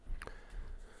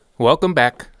Welcome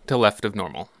back to Left of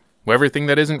Normal, where everything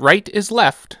that isn't right is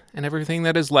left, and everything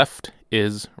that is left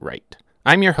is right.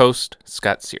 I'm your host,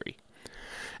 Scott Seary.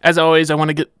 As always, I want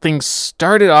to get things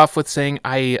started off with saying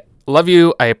I love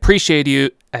you, I appreciate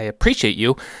you,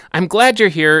 I'm glad you're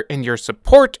here, and your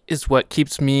support is what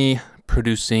keeps me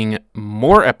producing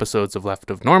more episodes of Left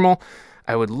of Normal.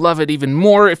 I would love it even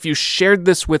more if you shared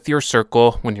this with your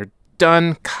circle. When you're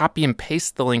done, copy and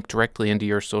paste the link directly into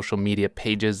your social media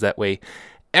pages. That way,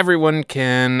 everyone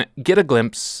can get a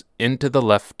glimpse into the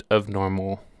Left of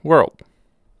Normal world.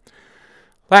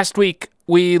 Last week,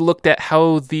 we looked at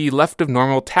how the Left of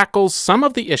Normal tackles some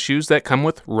of the issues that come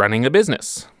with running a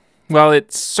business. While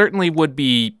it certainly would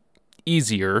be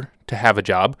easier to have a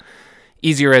job,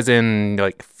 easier as in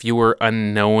fewer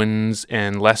unknowns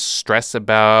and less stress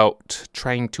about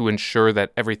trying to ensure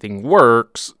that everything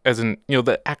works, as in,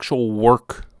 the actual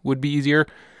work would be easier.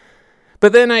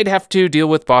 But then I'd have to deal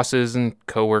with bosses and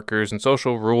coworkers and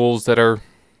social rules that are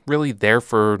really there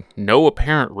for no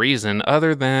apparent reason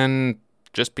other than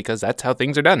just because that's how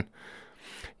things are done.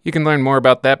 You can learn more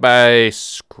about that by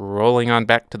scrolling on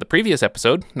back to the previous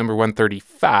episode, number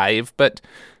 135, but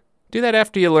do that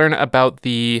after you learn about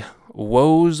the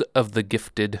woes of the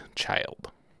gifted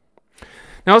child.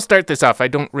 Now I'll start this off. I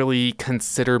don't really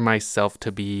consider myself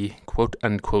to be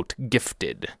quote-unquote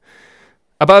gifted.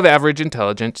 Above average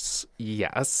intelligence,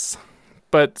 yes,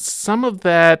 but some of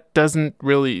that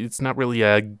it's not really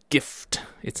a gift.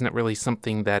 It's not really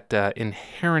something that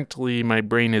inherently my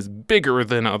brain is bigger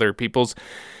than other people's.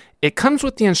 It comes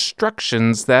with the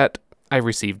instructions that I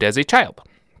received as a child.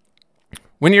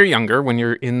 When you're younger, when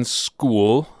you're in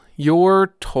school,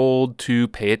 you're told to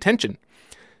pay attention,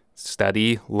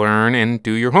 study, learn, and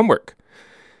do your homework.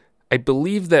 I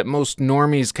believe that most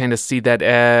normies kind of see that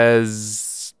as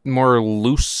more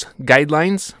loose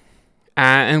guidelines,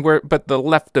 but the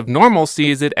Left of Normal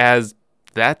sees it as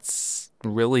that's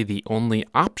really the only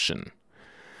option.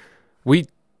 We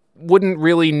wouldn't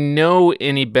really know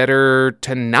any better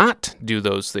to not do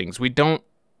those things. We don't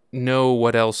know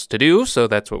what else to do, so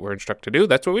that's what we're instructed to do.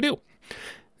 That's what we do.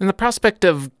 And the prospect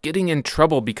of getting in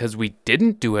trouble because we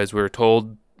didn't do as we were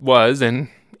told was and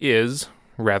is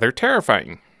rather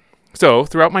terrifying. So,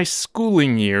 throughout my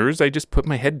schooling years, I just put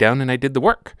my head down and I did the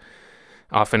work.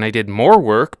 Often I did more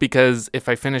work because if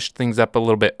I finished things up a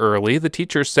little bit early, the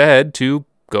teacher said to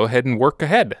go ahead and work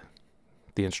ahead.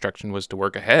 The instruction was to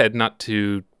work ahead, not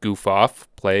to goof off,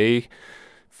 play,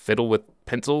 fiddle with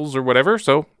pencils or whatever,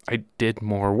 so I did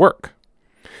more work.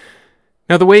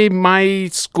 Now, the way my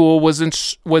school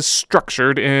was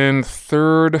structured in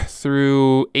 3rd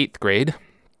through 8th grade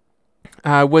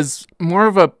was more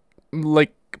of a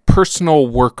personal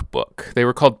workbook. They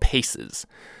were called PACEs.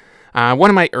 One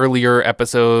of my earlier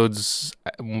episodes,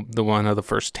 the one of the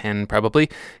first 10 probably,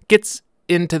 gets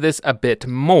into this a bit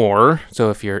more. So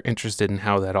if you're interested in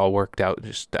how that all worked out,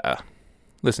 just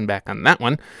listen back on that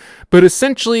one. But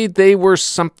essentially, they were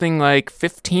something like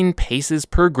 15 paces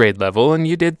per grade level, and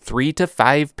you did 3 to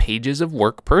 5 pages of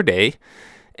work per day,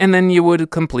 and then you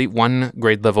would complete 1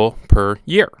 grade level per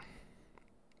year.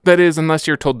 That is, unless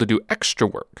you're told to do extra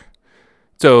work.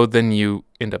 So then you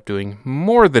end up doing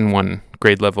more than 1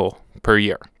 grade level per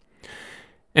year.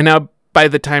 And now, by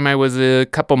the time I was a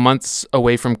couple months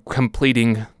away from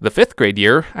completing the 5th grade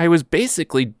year, I was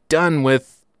basically done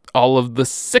with all of the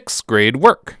 6th grade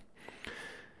work.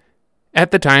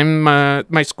 At the time,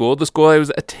 the school I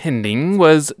was attending,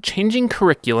 was changing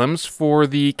curriculums for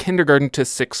the kindergarten to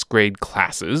 6th grade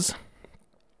classes.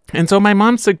 And so my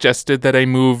mom suggested that I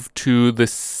move to the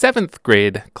 7th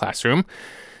grade classroom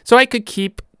so I could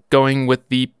keep going with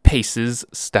the PACES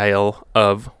style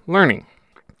of learning.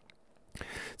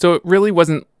 So it really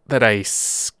wasn't that I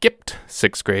skipped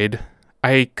 6th grade.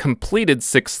 I completed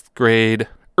 6th grade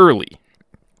early.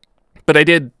 But I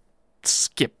did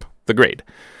skip the grade.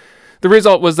 The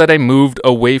result was that I moved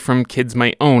away from kids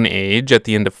my own age at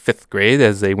the end of 5th grade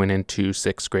as they went into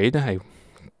 6th grade. I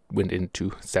went into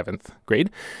 7th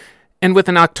grade. And with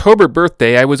an October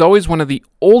birthday, I was always one of the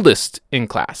oldest in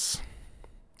class.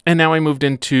 And now I moved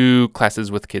into classes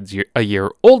with kids a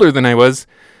year older than I was,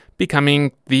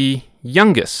 becoming the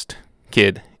youngest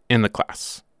kid in the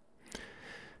class.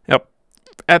 Now,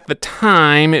 at the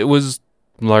time, it was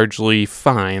largely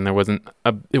fine. It wasn't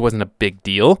a big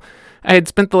deal. I had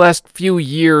spent the last few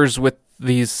years with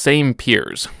these same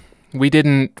peers. We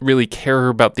didn't really care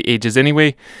about the ages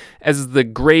anyway, as the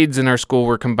grades in our school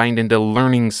were combined into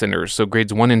learning centers. So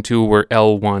grades 1 and 2 were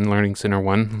L1, Learning Center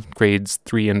 1. Grades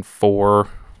 3 and 4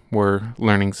 were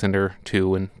Learning Center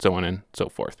 2, and so on and so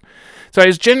forth. So I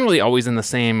was generally always in the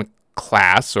same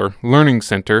class or learning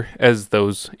center as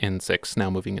those in 6th, now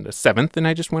moving into 7th, and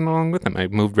I just went along with them. I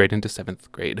moved right into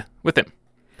 7th grade with him.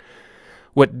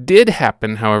 What did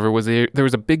happen, however, was there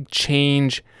was a big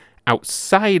change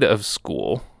outside of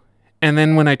school, and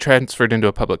then when I transferred into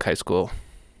a public high school,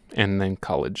 and then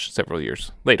college several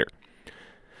years later.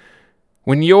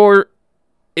 When you're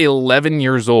 11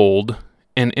 years old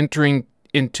and entering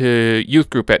into youth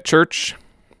group at church,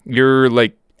 you're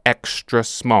like extra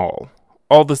small.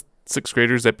 All the 6th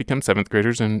graders that become 7th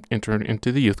graders and enter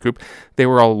into the youth group, they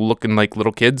were all looking like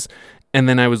little kids, and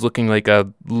then I was looking like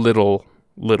a little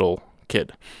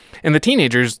kid. And the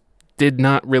teenagers did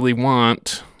not really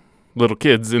want little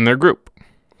kids in their group.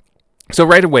 So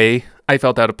right away, I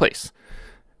felt out of place,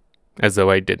 as though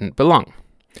I didn't belong.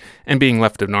 And being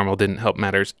left of normal didn't help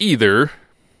matters either,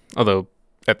 although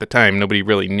at the time, nobody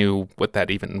really knew what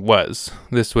that even was.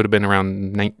 This would have been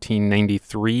around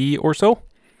 1993 or so.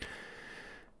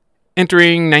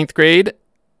 Entering 9th grade,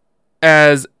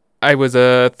 as I was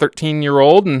a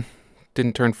 13-year-old and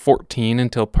didn't turn 14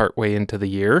 until partway into the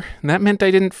year. And that meant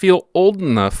I didn't feel old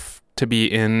enough to be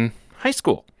in high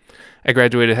school. I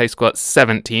graduated high school at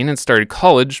 17 and started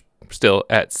college still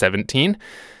at 17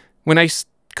 when I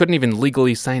couldn't even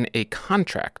legally sign a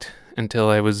contract until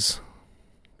I was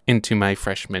into my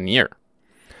freshman year.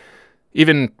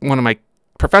 Even one of my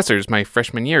professors my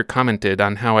freshman year commented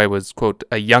on how I was, quote,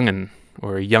 a young'un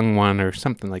or a young one or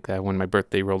something like that when my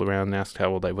birthday rolled around and asked how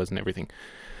old I was and everything.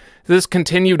 This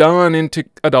continued on into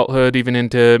adulthood, even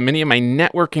into many of my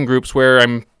networking groups where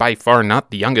I'm by far not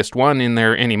the youngest one in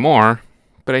there anymore,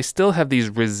 but I still have these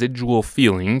residual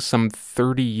feelings some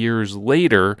 30 years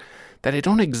later that I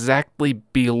don't exactly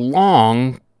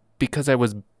belong because I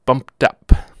was bumped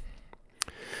up.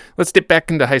 Let's dip back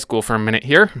into high school for a minute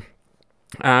here.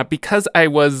 Because I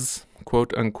was,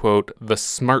 quote unquote, the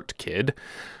smart kid,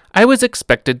 I was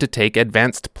expected to take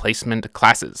advanced placement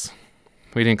classes.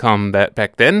 We didn't call them that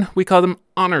back then. We called them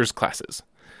honors classes.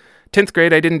 10th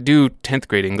grade, I didn't do 10th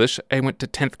grade English. I went to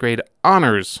 10th grade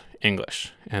honors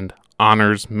English and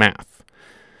honors math.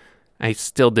 I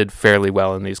still did fairly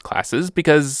well in these classes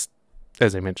because,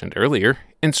 as I mentioned earlier,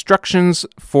 instructions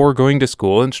for going to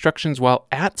school, instructions while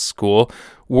at school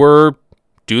were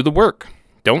do the work,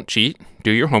 don't cheat,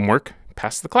 do your homework,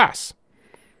 pass the class.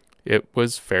 It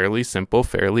was fairly simple,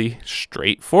 fairly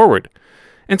straightforward.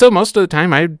 And so most of the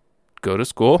time I'd go to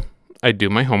school, I'd do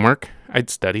my homework, I'd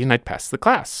study, and I'd pass the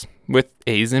class with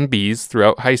A's and B's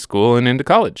throughout high school and into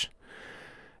college.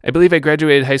 I believe I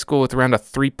graduated high school with around a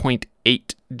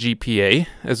 3.8 GPA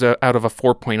out of a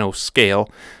 4.0 scale.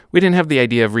 We didn't have the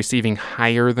idea of receiving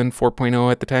higher than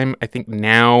 4.0 at the time. I think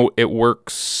now it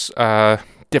works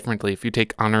differently. If you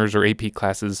take honors or AP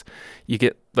classes, you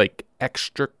get like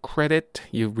extra credit.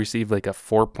 You receive like a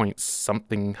 4 point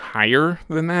something higher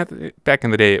than that. Back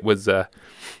in the day, it was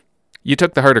you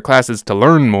took the harder classes to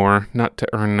learn more, not to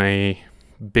earn a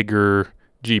bigger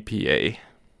GPA.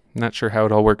 Not sure how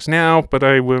it all works now, but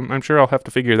I'm sure I'll have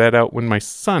to figure that out when my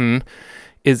son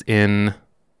is in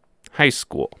high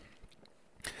school.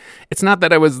 It's not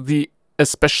that I was the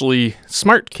especially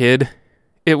smart kid.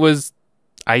 It was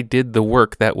I did the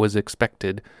work that was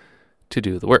expected to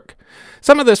do the work.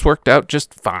 Some of this worked out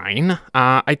just fine.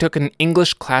 I took an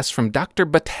English class from Dr.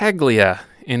 Battaglia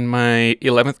in my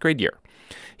 11th grade year.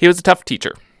 He was a tough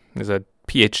teacher. He was a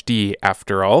PhD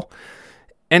after all.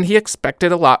 And he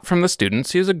expected a lot from the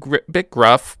students. He was a bit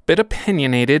gruff, bit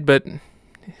opinionated, but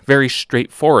very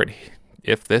straightforward.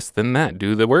 If this, then that.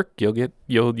 Do the work, you'll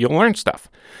learn stuff.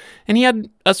 And he had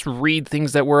us read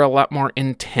things that were a lot more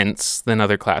intense than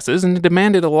other classes and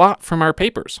demanded a lot from our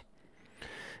papers.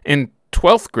 In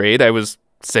 12th grade, I was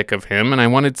sick of him and I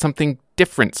wanted something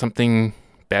different, something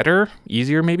better,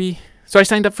 easier maybe. So I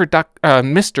signed up for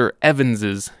Mr.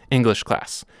 Evans's English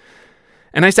class.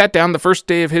 And I sat down the first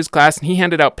day of his class, and he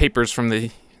handed out papers from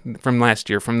last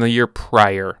year, from the year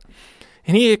prior.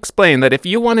 And he explained that if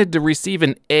you wanted to receive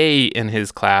an A in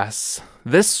his class,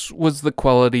 this was the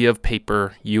quality of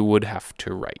paper you would have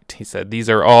to write. He said, these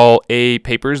are all A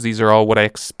papers. These are all what I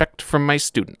expect from my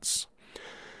students.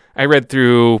 I read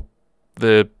through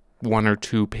the 1 or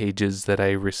 2 pages that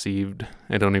I received.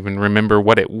 I don't even remember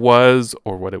what it was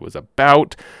or what it was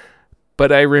about.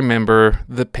 But I remember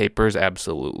the papers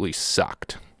absolutely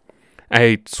sucked.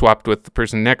 I swapped with the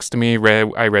person next to me.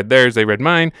 I read theirs, they read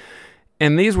mine.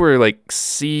 And these were like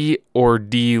C or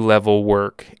D level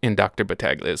work in Dr.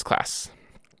 Battaglia's class.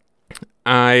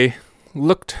 I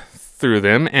looked through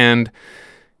them, and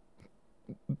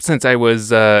since I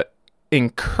was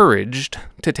encouraged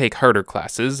to take harder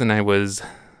classes, and I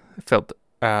felt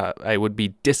I would be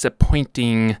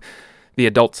disappointing the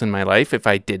adults in my life if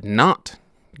I did not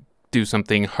do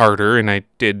something harder, and I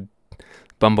did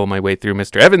bumble my way through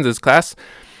Mr. Evans's class,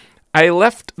 I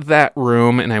left that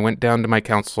room and I went down to my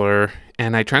counselor,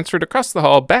 and I transferred across the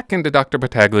hall back into Dr.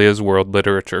 Battaglia's world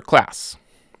literature class.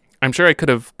 I'm sure I could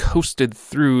have coasted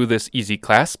through this easy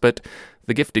class, but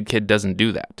the gifted kid doesn't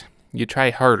do that. You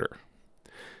try harder.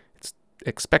 It's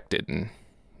expected, and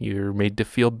you're made to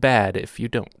feel bad if you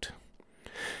don't.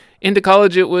 Into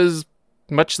college, it was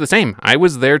much the same. I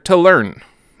was there to learn.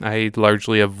 I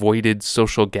largely avoided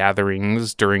social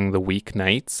gatherings during the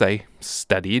weeknights. I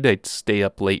studied, I'd stay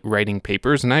up late writing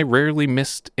papers, and I rarely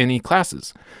missed any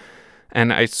classes.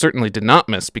 And I certainly did not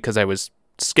miss because I was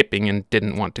skipping and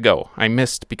didn't want to go. I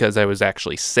missed because I was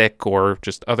actually sick or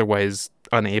just otherwise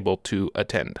unable to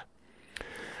attend.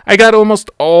 I got almost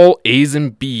all A's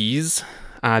and B's.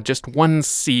 Just one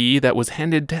C that was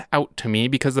handed out to me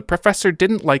because the professor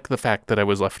didn't like the fact that I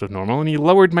was left of normal, and he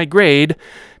lowered my grade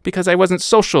because I wasn't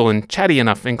social and chatty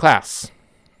enough in class.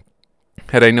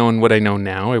 Had I known what I know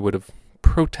now, I would have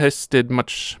protested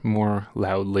much more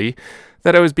loudly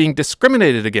that I was being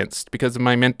discriminated against because of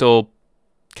my mental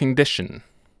condition.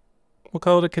 We'll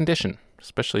call it a condition,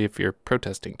 especially if you're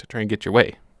protesting to try and get your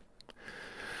way.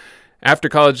 After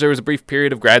college, there was a brief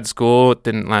period of grad school. It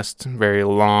didn't last very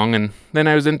long, and then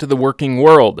I was into the working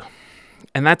world.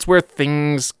 And that's where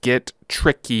things get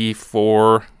tricky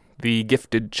for the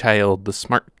gifted child, the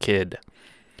smart kid.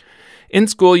 In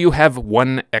school, you have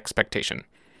one expectation.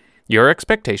 Your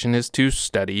expectation is to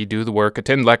study, do the work,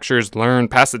 attend lectures, learn,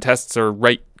 pass the tests, or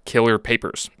write killer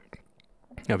papers.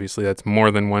 Obviously, that's more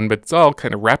than one, but it's all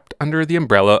kind of wrapped under the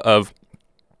umbrella of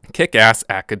kick ass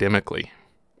academically.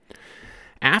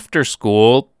 After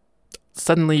school,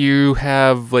 suddenly you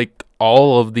have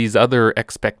all of these other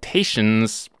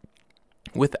expectations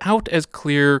without as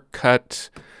clear-cut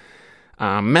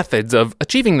methods of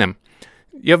achieving them.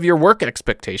 You have your work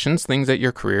expectations, things at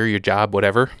your career, your job,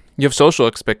 whatever. You have social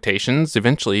expectations.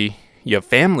 Eventually, you have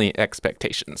family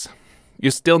expectations.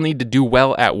 You still need to do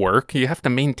well at work. You have to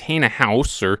maintain a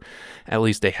house, or at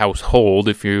least a household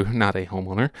if you're not a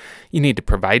homeowner. You need to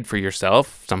provide for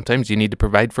yourself. Sometimes you need to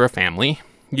provide for a family.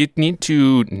 You need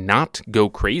to not go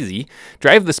crazy,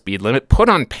 drive the speed limit, put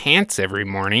on pants every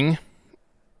morning,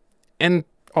 and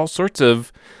all sorts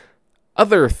of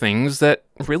other things that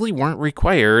really weren't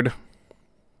required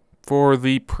for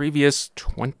the previous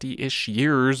 20-ish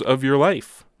years of your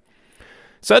life.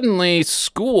 Suddenly,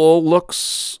 school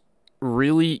looks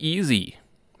really easy.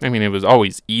 I mean, it was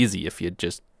always easy if you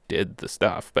just did the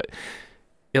stuff, but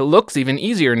it looks even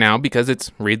easier now because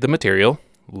it's read the material,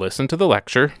 listen to the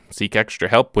lecture, seek extra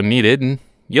help when needed, and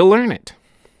you'll learn it.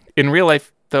 In real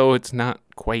life, though, it's not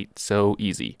quite so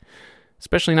easy,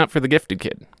 especially not for the gifted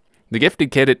kid. The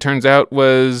gifted kid, it turns out,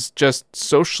 was just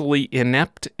socially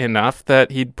inept enough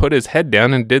that he'd put his head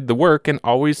down and did the work and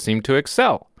always seemed to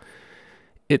excel.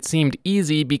 It seemed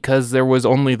easy because there was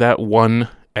only that one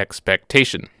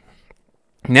expectation.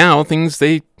 Now,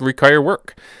 they require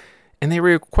work. And they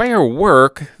require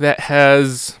work that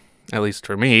has, at least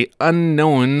for me,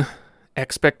 unknown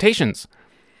expectations.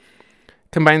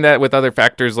 Combine that with other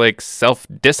factors like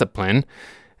self-discipline.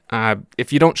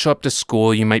 If you don't show up to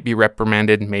school, you might be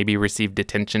reprimanded, maybe receive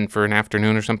detention for an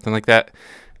afternoon or something like that.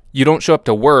 You don't show up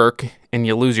to work and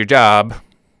you lose your job,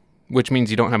 which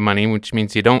means you don't have money, which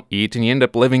means you don't eat, and you end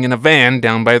up living in a van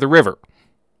down by the river.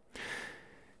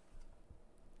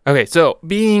 Okay, so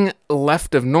being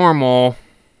left of normal,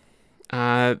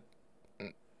 there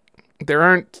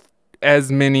aren't as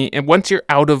many, and once you're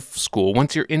out of school,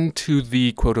 once you're into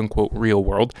the quote-unquote real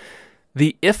world,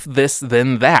 the if this,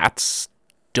 then that's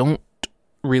don't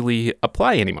really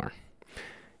apply anymore.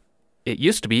 It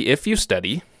used to be if you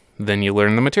study, then you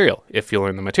learn the material. If you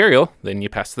learn the material, then you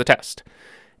pass the test.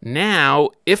 Now,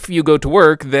 if you go to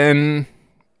work, then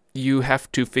you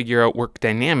have to figure out work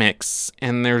dynamics,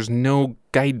 and there's no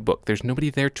guidebook. There's nobody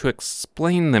there to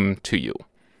explain them to you.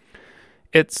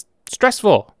 It's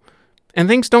stressful. And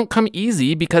things don't come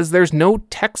easy because there's no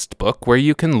textbook where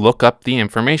you can look up the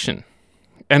information.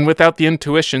 And without the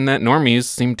intuition that normies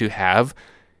seem to have,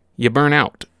 you burn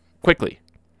out quickly.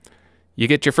 You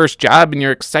get your first job and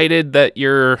you're excited that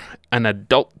you're an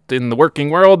adult in the working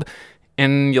world,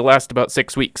 and you last about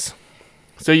 6 weeks.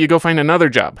 So you go find another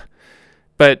job.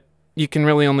 But you can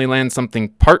really only land something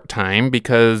part-time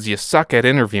because you suck at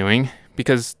interviewing,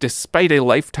 because despite a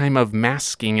lifetime of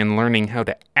masking and learning how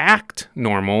to act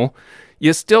normal,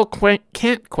 you still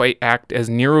can't quite act as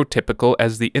neurotypical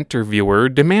as the interviewer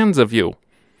demands of you.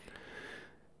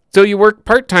 So you work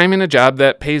part-time in a job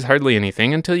that pays hardly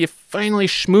anything until you finally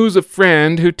schmooze a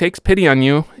friend who takes pity on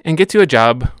you and gets you a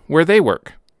job where they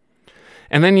work.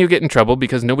 And then you get in trouble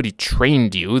because nobody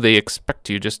trained you. They expect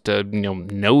you just to,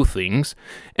 know things.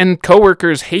 And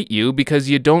coworkers hate you because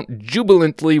you don't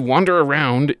jubilantly wander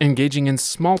around engaging in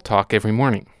small talk every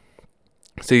morning.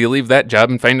 So you leave that job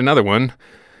and find another one,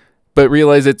 but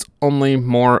realize it's only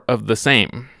more of the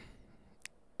same.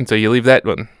 And so you leave that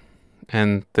one,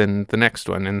 and then the next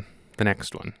one, and the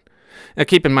next one. Now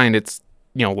keep in mind, it's,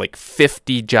 like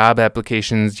 50 job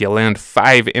applications, you land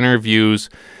 5 interviews,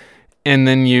 and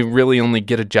then you really only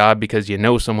get a job because you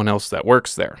know someone else that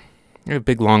works there. You have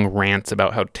big long rants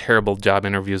about how terrible job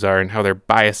interviews are and how they're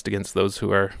biased against those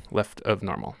who are left of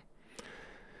normal.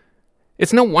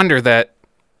 It's no wonder that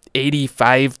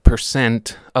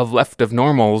 85% of left of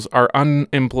normals are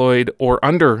unemployed or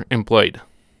underemployed.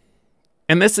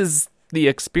 And this is the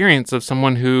experience of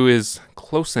someone who is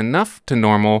close enough to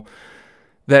normal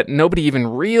that nobody even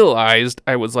realized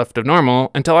I was left of normal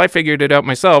until I figured it out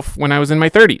myself when I was in my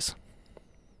 30s.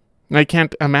 I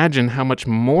can't imagine how much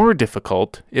more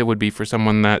difficult it would be for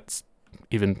someone that's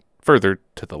even further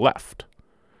to the left.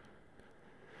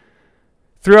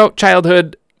 Throughout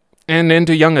childhood and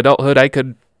into young adulthood, I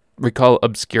could recall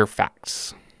obscure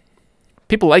facts.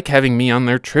 People like having me on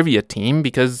their trivia team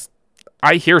because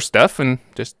I hear stuff and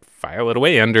just file it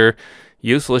away under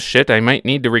useless shit I might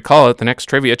need to recall at the next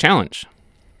trivia challenge.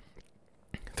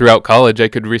 Throughout college, I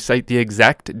could recite the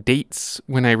exact dates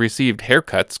when I received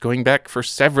haircuts going back for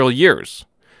several years.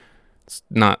 It's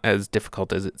not as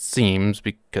difficult as it seems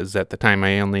because at the time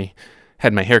I only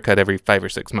had my haircut every 5 or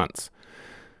 6 months.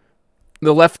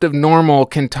 The left of normal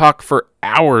can talk for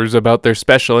hours about their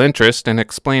special interest and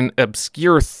explain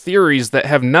obscure theories that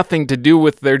have nothing to do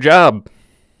with their job,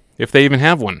 if they even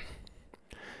have one.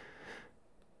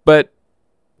 But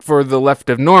for the left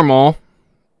of normal,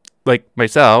 like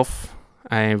myself,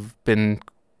 I've been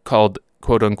called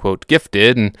quote-unquote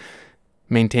gifted and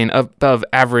maintain above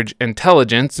average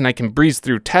intelligence, and I can breeze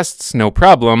through tests no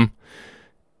problem,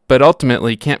 but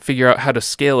ultimately can't figure out how to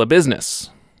scale a business,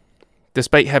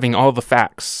 despite having all the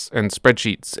facts and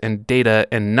spreadsheets and data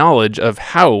and knowledge of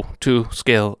how to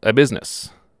scale a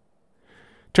business.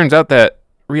 Turns out that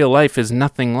real life is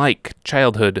nothing like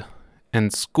childhood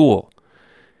and school,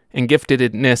 and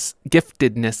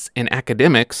giftedness in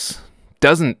academics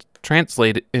doesn't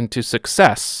translate into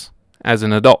success as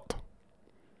an adult.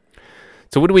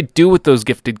 So what do we do with those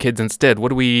gifted kids instead?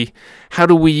 How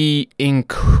do we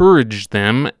encourage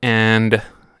them and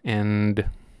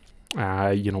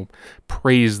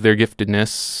praise their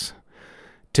giftedness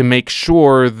to make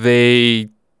sure they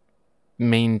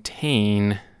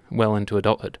maintain well into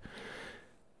adulthood?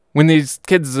 When these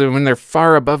kids, when they're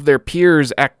far above their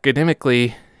peers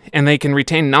academically and they can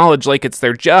retain knowledge like it's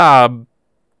their job,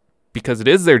 because it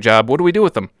is their job, what do we do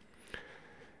with them?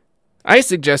 I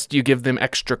suggest you give them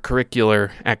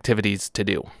extracurricular activities to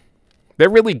do. They're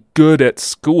really good at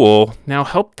school. Now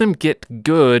help them get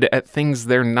good at things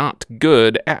they're not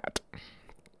good at.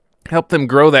 Help them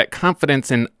grow that confidence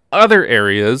in other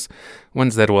areas,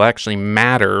 ones that will actually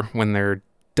matter when they're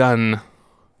done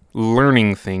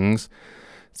learning things.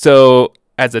 So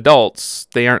as adults,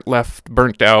 they aren't left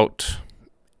burnt out,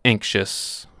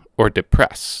 anxious, or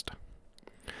depressed.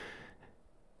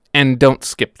 And don't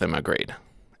skip them a grade.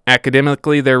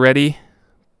 Academically, they're ready,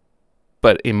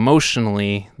 but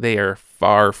emotionally, they are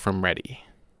far from ready.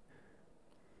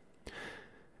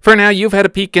 For now, you've had a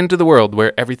peek into the world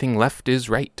where everything left is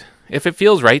right. If it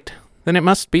feels right, then it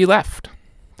must be left.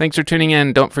 Thanks for tuning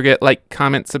in. Don't forget, like,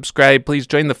 comment, subscribe. Please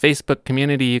join the Facebook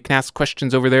community. You can ask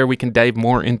questions over there. We can dive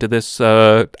more into this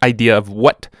idea of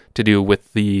what to do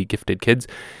with the gifted kids.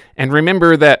 And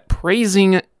remember that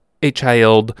praising a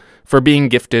child for being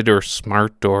gifted or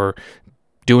smart or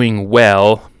doing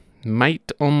well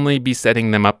might only be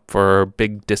setting them up for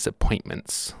big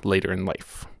disappointments later in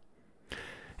life.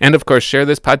 And of course, share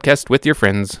this podcast with your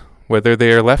friends, whether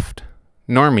they are left,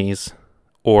 normies,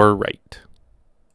 or right.